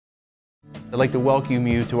I'd like to welcome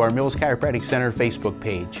you to our Mills Chiropractic Center Facebook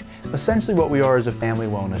page. Essentially what we are is a family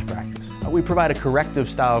wellness practice. We provide a corrective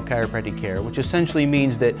style of chiropractic care, which essentially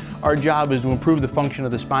means that our job is to improve the function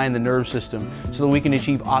of the spine and the nerve system so that we can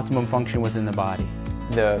achieve optimum function within the body.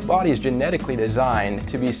 The body is genetically designed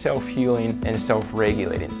to be self-healing and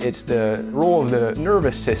self-regulating. It's the role of the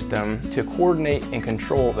nervous system to coordinate and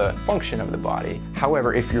control the function of the body.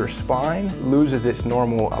 However, if your spine loses its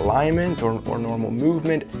normal alignment or normal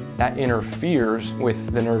movement, that interferes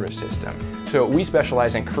with the nervous system. So we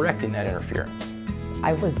specialize in correcting that interference.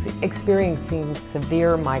 I was experiencing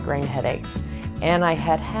severe migraine headaches, and I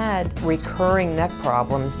had had recurring neck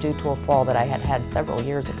problems due to a fall that I had had several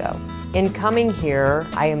years ago. In coming here,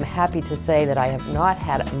 I am happy to say that I have not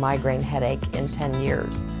had a migraine headache in 10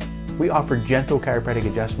 years. We offer gentle chiropractic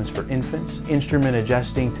adjustments for infants, instrument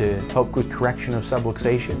adjusting to help with correction of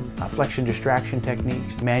subluxation, flexion distraction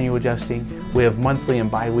techniques, manual adjusting. We have monthly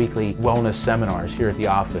and bi-weekly wellness seminars here at the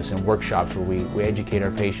office and workshops where we educate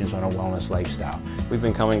our patients on a wellness lifestyle. We've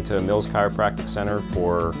been coming to Mills Chiropractic Center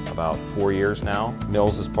for about 4 years now.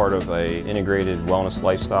 Mills is part of an integrated wellness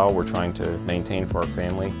lifestyle we're trying to maintain for our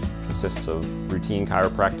family. Consists of routine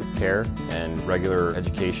chiropractic care and regular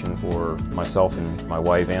education for myself and my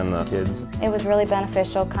wife and the kids. It was really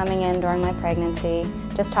beneficial coming in during my pregnancy.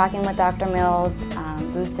 Just talking with Dr. Mills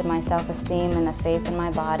boosted my self-esteem and the faith in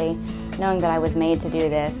my body, knowing that I was made to do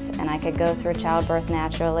this and I could go through childbirth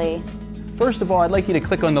naturally. First of all, I'd like you to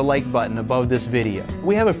click on the like button above this video.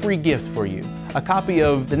 We have a free gift for you, a copy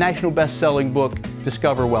of the national best-selling book,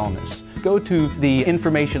 Discover Wellness. Go to the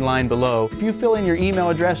information line below. If you fill in your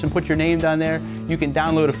email address and put your name down there, you can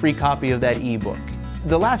download a free copy of that ebook.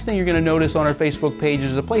 The last thing you're going to notice on our Facebook page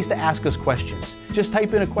is a place to ask us questions. Just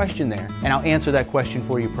type in a question there, and I'll answer that question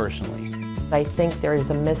for you personally. I think there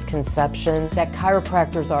is a misconception that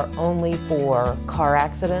chiropractors are only for car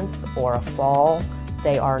accidents or a fall.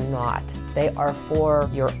 They are not. They are for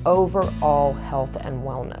your overall health and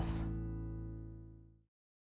wellness.